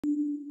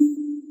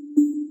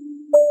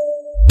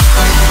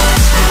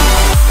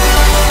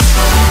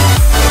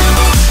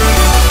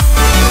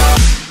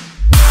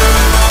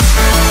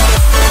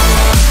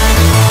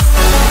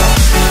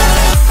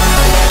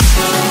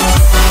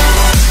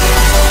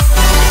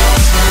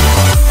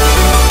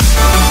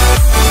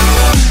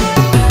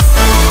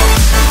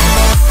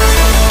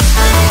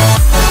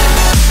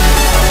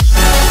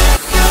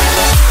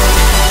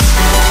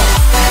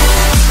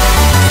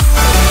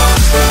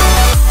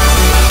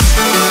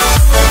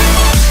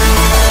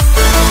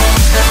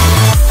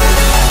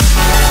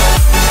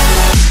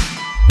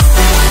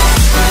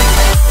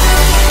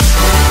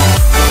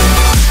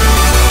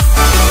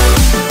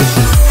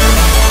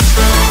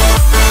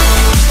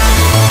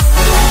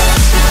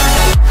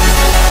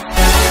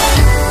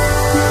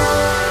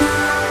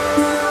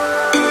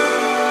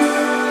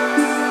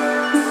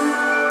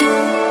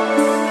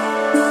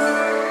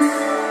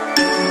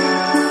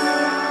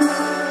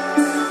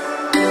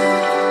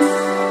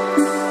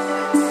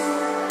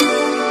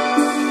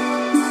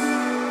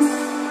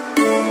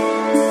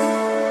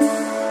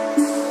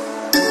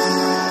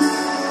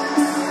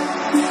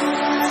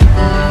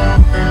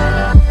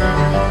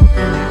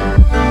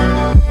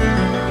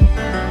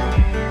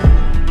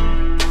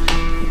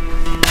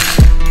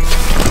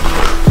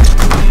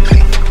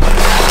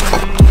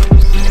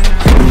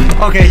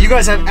Okay, you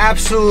guys have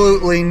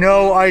absolutely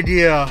no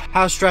idea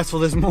how stressful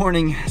this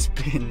morning has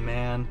been,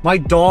 man. My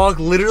dog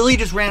literally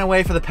just ran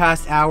away for the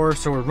past hour,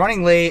 so we're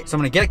running late, so I'm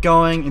gonna get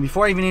going. And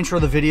before I even intro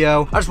the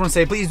video, I just wanna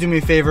say, please do me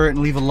a favor and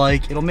leave a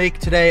like. It'll make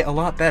today a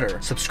lot better.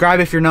 Subscribe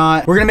if you're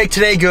not. We're gonna make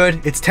today good.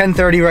 It's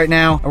 10:30 right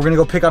now, and we're gonna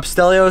go pick up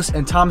Stelios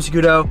and Tom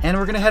Segudo, and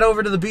we're gonna head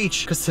over to the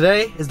beach, because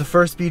today is the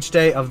first beach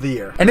day of the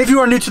year. And if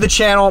you are new to the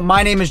channel,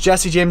 my name is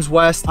Jesse James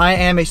West. I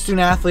am a student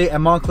athlete at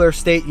Montclair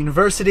State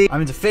University. I'm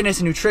into fitness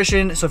and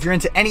nutrition, so if you're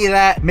into any of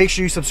that, make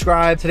sure you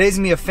subscribe. Today's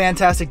gonna be a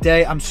fantastic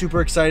day. I'm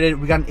super excited.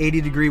 We got an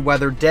 80-degree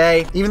weather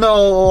day. Even though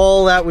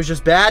all that was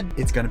just bad,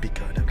 it's gonna be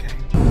good, okay?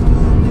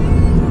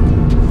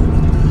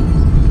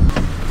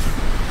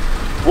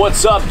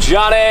 What's up,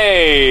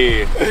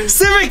 Johnny?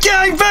 Civic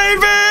Gang,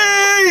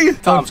 baby!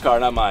 Tom's car,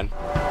 not mine.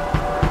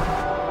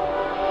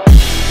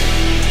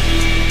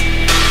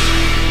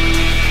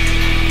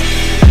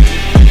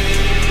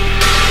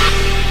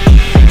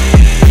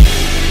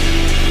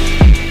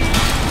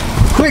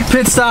 Quick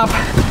pit stop.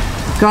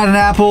 Got an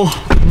apple.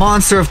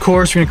 Monster, of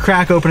course. We're gonna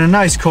crack open a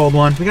nice cold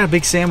one. We got a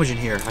big sandwich in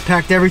here. I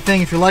packed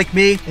everything. If you're like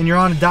me and you're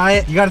on a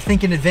diet, you gotta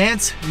think in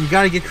advance. You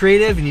gotta get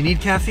creative and you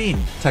need caffeine.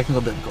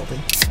 Technical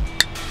difficulty.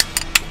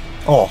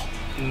 Oh.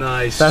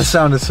 Nice. That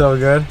sounded so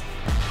good.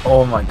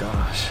 Oh my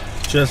gosh.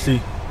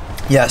 Jesse.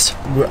 Yes.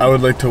 I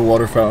would like to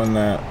water fountain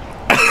that.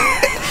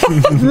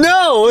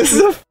 No, this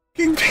is a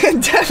fucking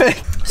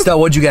pandemic. Stel,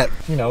 what'd you get?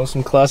 You know,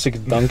 some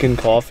classic Dunkin'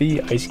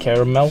 coffee, iced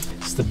caramel.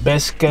 It's the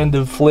best kind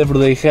of flavor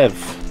they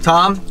have.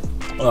 Tom?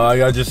 I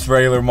got just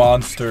regular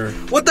Monster.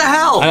 What the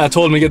hell? I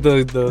told him to get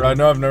the... I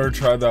know I've never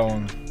tried that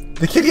one.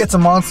 The kid gets a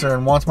Monster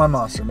and wants my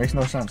Monster. Makes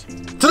no sense.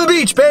 To the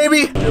beach,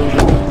 baby!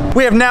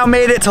 We have now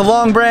made it to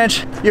Long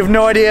Branch. You have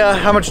no idea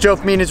how much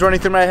dopamine is running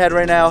through my head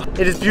right now.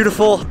 It is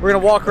beautiful. We're gonna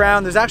walk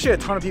around. There's actually a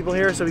ton of people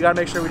here, so we gotta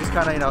make sure we just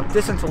kinda, you know,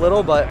 distance a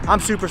little, but I'm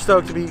super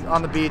stoked to be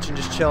on the beach and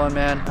just chilling,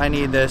 man. I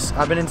need this.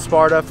 I've been in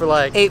Sparta for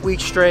like 8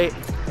 weeks straight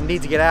and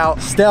need to get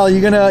out. Stel, you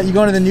going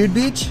to the nude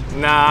beach?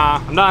 Nah,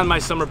 I'm not in my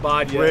summer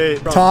bod yet.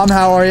 Wait. Tom,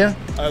 how are you?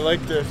 I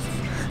like this.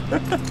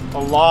 A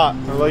lot.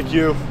 I like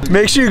you.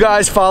 Make sure you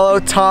guys follow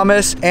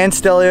Thomas and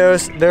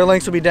Stelios. Their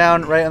links will be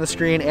down right on the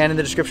screen and in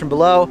the description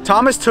below.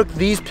 Thomas took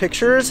these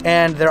pictures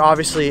and they're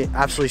obviously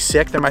absolutely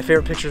sick. They're my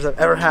favorite pictures I've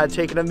ever had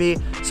taken of me.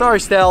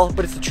 Sorry, Stel,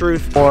 but it's the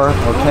truth. Or,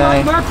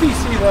 okay. Don't let Murphy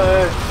see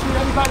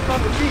anybody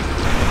on the beach.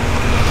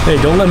 Hey,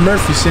 don't let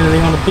Murphy see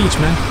anything on the beach,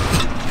 man.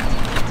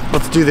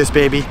 Let's do this,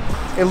 baby.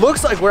 It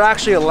looks like we're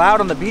actually allowed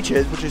on the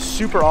beaches, which is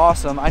super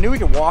awesome. I knew we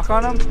could walk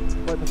on them,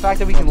 but the fact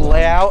that we can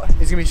lay out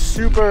is gonna be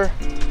super,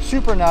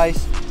 super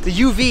nice. The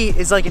UV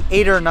is like an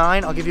 8 or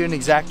 9. I'll give you an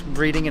exact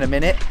reading in a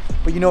minute,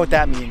 but you know what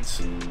that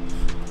means.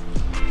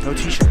 No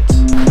t-shirts.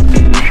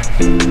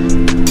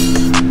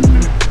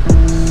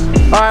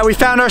 All right, we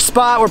found our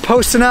spot. We're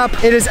posting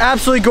up. It is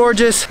absolutely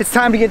gorgeous. It's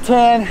time to get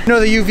tan. You know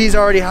the UV's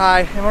already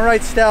high. Am I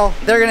right, Stel?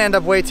 They're gonna end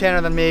up way tanner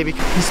than me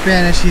because he's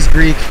Spanish, he's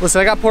Greek.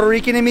 Listen, I got Puerto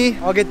Rican in me.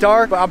 I'll get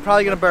dark, but I'm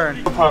probably gonna burn.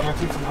 I'm gonna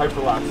take some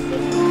hyperlax.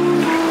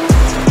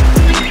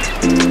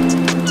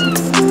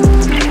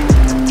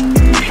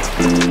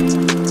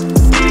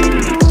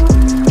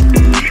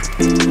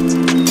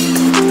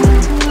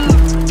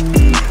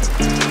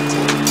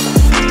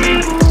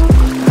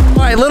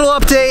 Little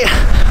update.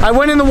 I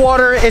went in the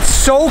water. It's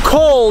so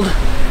cold.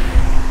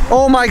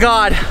 Oh my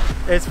God.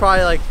 It's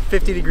probably like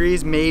 50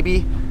 degrees,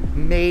 maybe.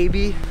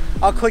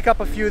 I'll click up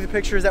a few of the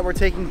pictures that we're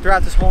taking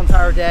throughout this whole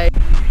entire day.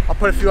 I'll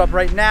put a few up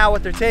right now,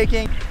 what they're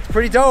taking. It's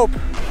pretty dope.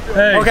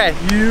 Hey, okay.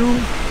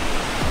 You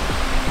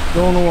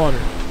go in the water.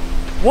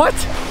 What?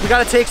 We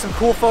gotta take some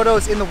cool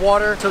photos in the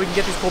water so we can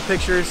get these cool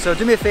pictures. So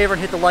do me a favor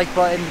and hit the like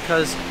button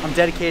because I'm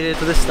dedicated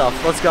to this stuff.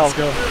 Let's go. Let's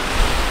go.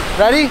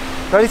 Ready?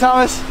 Ready,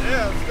 Thomas?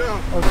 Yeah, let's go.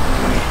 Okay.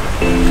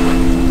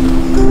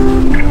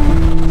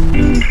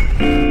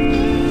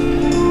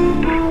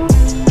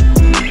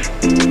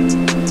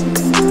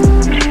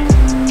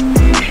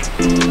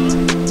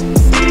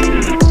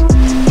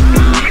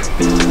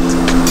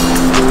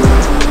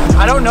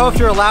 I don't know if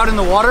you're allowed in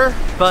the water,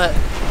 but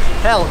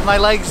hell, my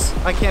legs,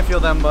 I can't feel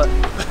them, but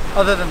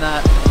other than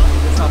that,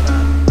 it's not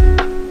bad.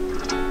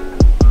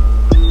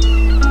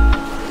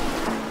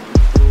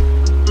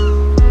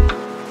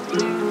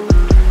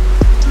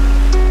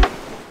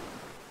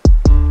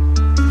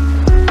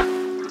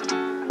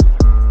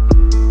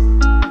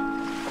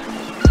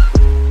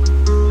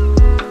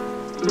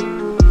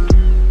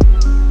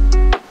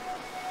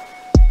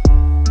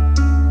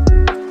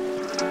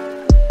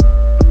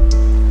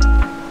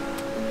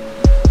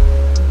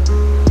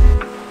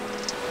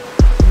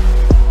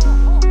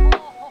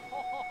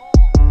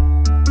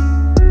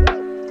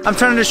 I'm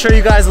trying to show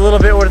you guys a little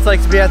bit what it's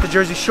like to be at the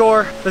Jersey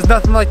Shore. There's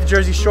nothing like the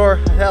Jersey Shore.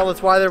 Hell,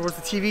 that's why there was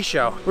the TV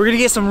show. We're gonna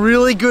get some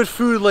really good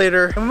food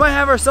later, and we might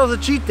have ourselves a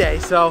cheat day,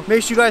 so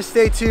make sure you guys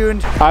stay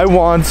tuned. I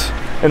want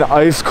an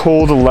ice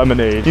cold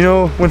lemonade. You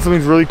know when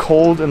something's really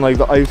cold and like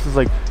the ice is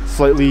like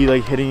slightly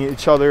like hitting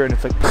each other and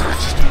it's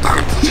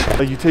like,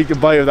 like you take a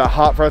bite of that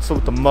hot pretzel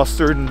with the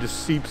mustard and it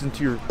just seeps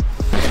into your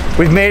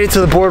We've made it to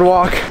the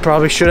boardwalk.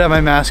 Probably should have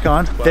my mask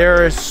on.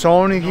 There are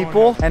so many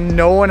people and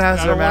no one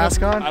has their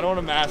mask on. I don't want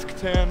a mask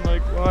tan,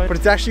 like what? But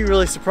it's actually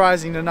really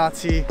surprising to not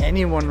see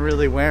anyone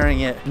really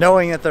wearing it,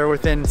 knowing that they're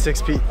within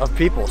 6 feet of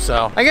people.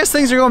 So I guess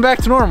things are going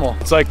back to normal.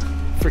 It's like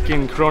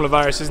freaking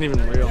coronavirus isn't even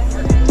real.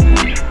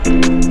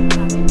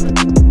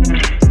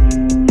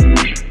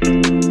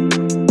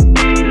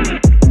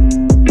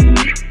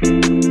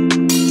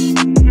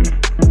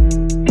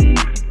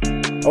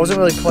 I wasn't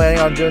really planning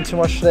on doing too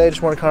much today. I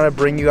just want to kind of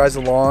bring you guys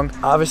along.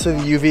 Obviously the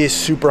UV is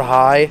super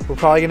high. We're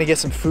probably gonna get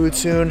some food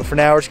soon. For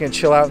now, we're just gonna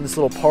chill out in this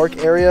little park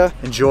area.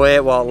 Enjoy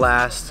it while it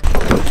lasts.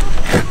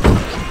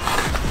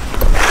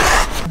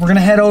 We're gonna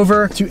head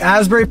over to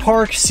Asbury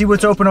Park, see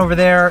what's open over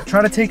there,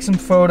 try to take some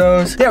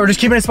photos. Yeah, we're just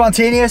keeping it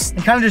spontaneous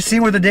and kind of just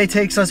seeing where the day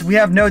takes us. We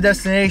have no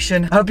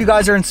destination. I hope you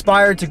guys are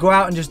inspired to go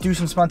out and just do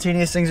some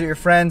spontaneous things with your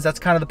friends. That's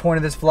kind of the point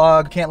of this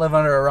vlog. Can't live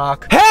under a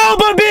rock.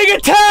 Help, I'm being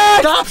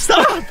attacked!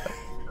 Stop!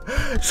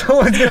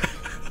 Someone's gonna...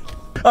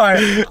 All right,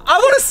 I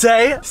want to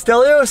say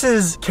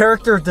Stelios's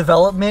character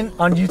development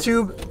on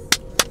YouTube,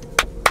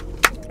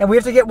 and we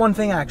have to get one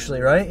thing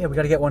actually, right? Yeah, we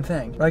got to get one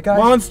thing, right, guys?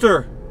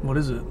 Monster. What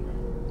is it?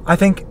 I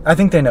think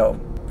they know,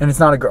 and it's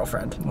not a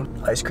girlfriend. What?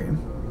 Ice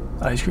cream.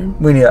 Ice cream?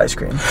 We need ice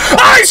cream.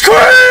 Ice cream!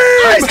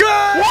 Ice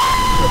cream!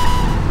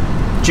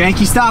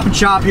 Janky Stop and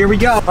Shop, here we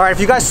go. All right, if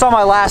you guys saw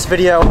my last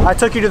video, I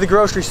took you to the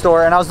grocery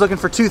store and I was looking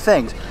for 2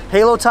 things,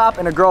 Halo Top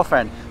and a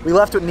girlfriend. We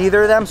left with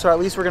neither of them, so at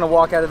least we're gonna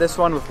walk out of this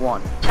one with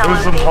one.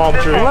 There's some palm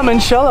trees.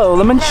 Limoncello,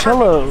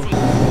 limoncello.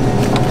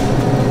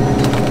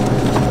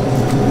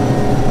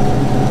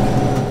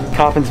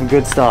 Copping some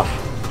good stuff.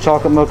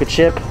 Chocolate mocha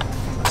chip,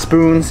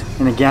 spoons,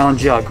 and a gallon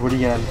jug. What are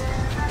you getting?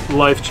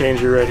 Life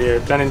changer right here.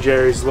 Ben &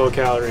 Jerry's low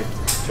calorie.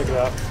 Check it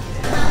out.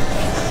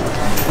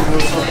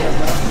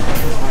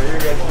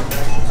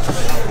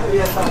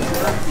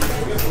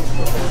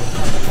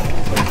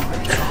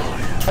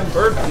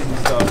 Bird feed and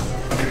stuff.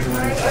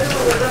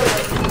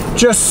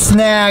 Just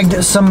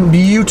snagged some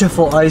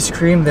beautiful ice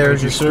cream.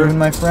 There's your spoon,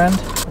 my friend.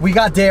 We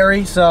got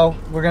dairy, so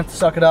we're gonna have to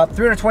suck it up.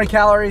 320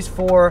 calories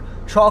for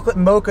chocolate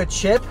mocha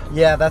chip.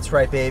 Yeah, that's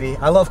right, baby.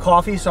 I love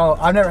coffee, so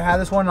I've never had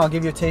this one. I'll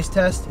give you a taste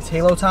test. It's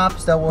Halo Top.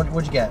 Stell,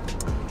 what'd you get?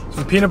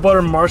 Some peanut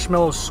butter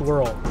marshmallow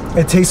swirl.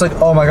 It tastes like,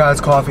 oh my God,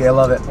 it's coffee. I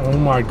love it. Oh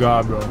my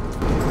God, bro.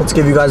 Let's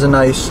give you guys a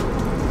nice,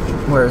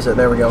 where is it?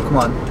 There we go, come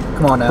on.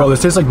 Come on now. Bro,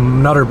 this tastes like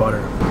Nutter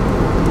Butter.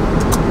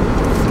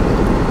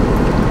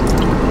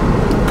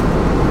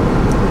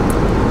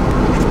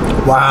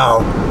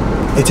 Wow.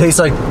 It tastes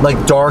like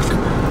dark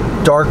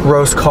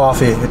roast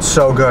coffee. It's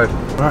so good.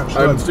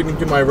 I'm sticking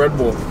to my Red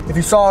Bull. If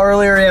you saw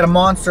earlier, he had a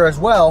Monster as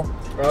well.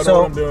 I don't know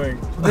what I'm doing.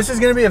 This is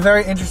gonna be a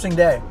very interesting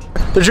day.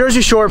 The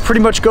Jersey Shore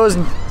pretty much goes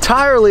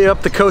entirely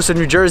up the coast of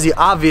New Jersey,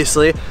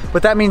 obviously,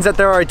 but that means that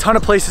there are a ton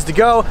of places to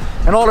go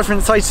and all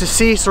different sights to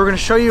see. So we're gonna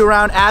show you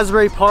around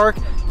Asbury Park.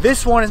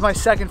 This one is my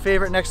second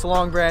favorite next to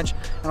Long Branch,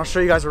 and I'll show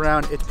you guys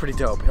around. It's pretty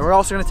dope. And we're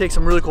also gonna take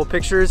some really cool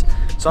pictures,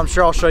 so I'm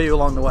sure I'll show you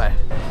along the way.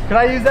 Can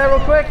I use that real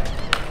quick?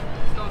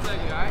 Don't take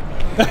it, alright?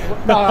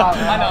 No,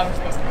 I know, I'm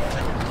supposed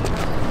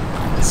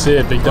to. See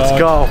it, big dog. let's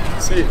go.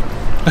 See.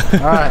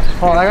 All right,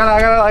 hold on,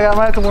 I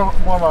might have to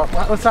warm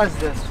up. What size is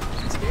this?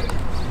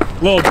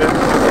 A little bit.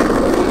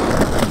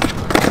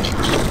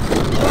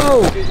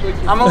 Oh,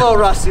 I'm a little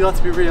rusty, let's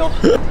be real.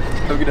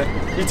 Have a good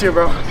day. You too,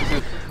 bro.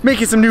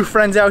 Making some new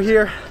friends out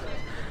here,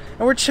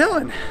 and we're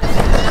chilling.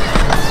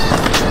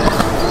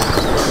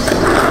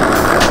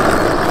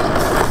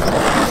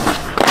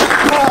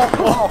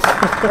 Oh,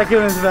 that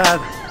was bad.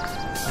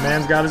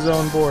 Man's got his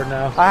own board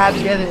now. I had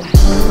to get it.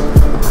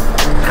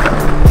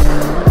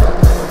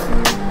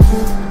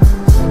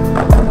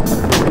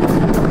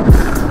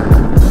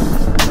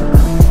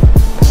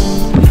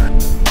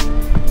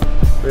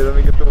 Wait, let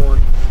me get the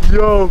one.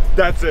 Yo,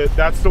 that's it.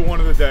 That's the one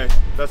of the day.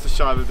 That's the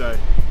shot of the day.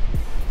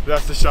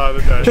 That's the shot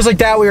of the day. Just like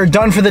that, we are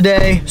done for the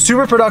day.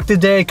 Super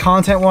productive day,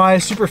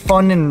 content-wise. Super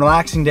fun and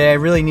relaxing day. I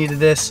really needed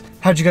this.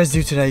 How'd you guys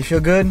do today? You feel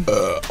good?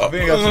 I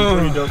think I got some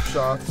pretty dope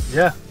shots.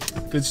 Yeah,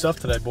 good stuff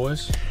today,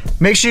 boys.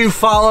 Make sure you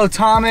follow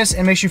Thomas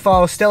and make sure you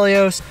follow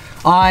Stelios.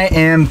 I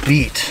am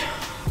beat.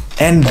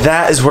 And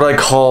that is what I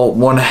call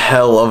one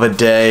hell of a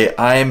day.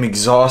 I am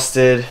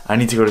exhausted. I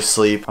need to go to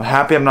sleep. I'm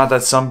happy I'm not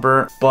that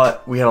sunburnt,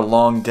 but we had a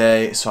long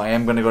day, so I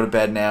am gonna go to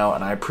bed now,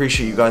 and I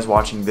appreciate you guys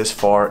watching this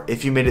far.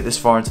 If you made it this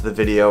far into the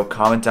video,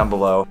 comment down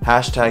below,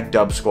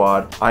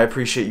 #DubSquad. I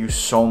appreciate you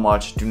so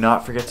much. Do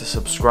not forget to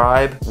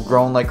subscribe. We're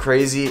growing like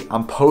crazy.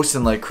 I'm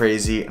posting like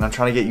crazy, and I'm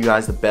trying to get you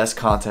guys the best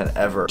content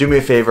ever. Do me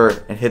a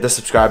favor and hit the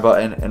subscribe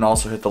button and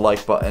also hit the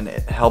like button.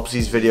 It helps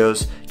these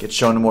videos get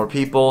shown to more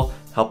people.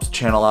 Helps the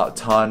channel out a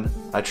ton.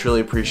 I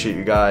truly appreciate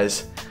you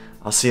guys.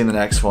 I'll see you in the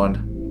next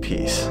one.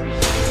 Peace.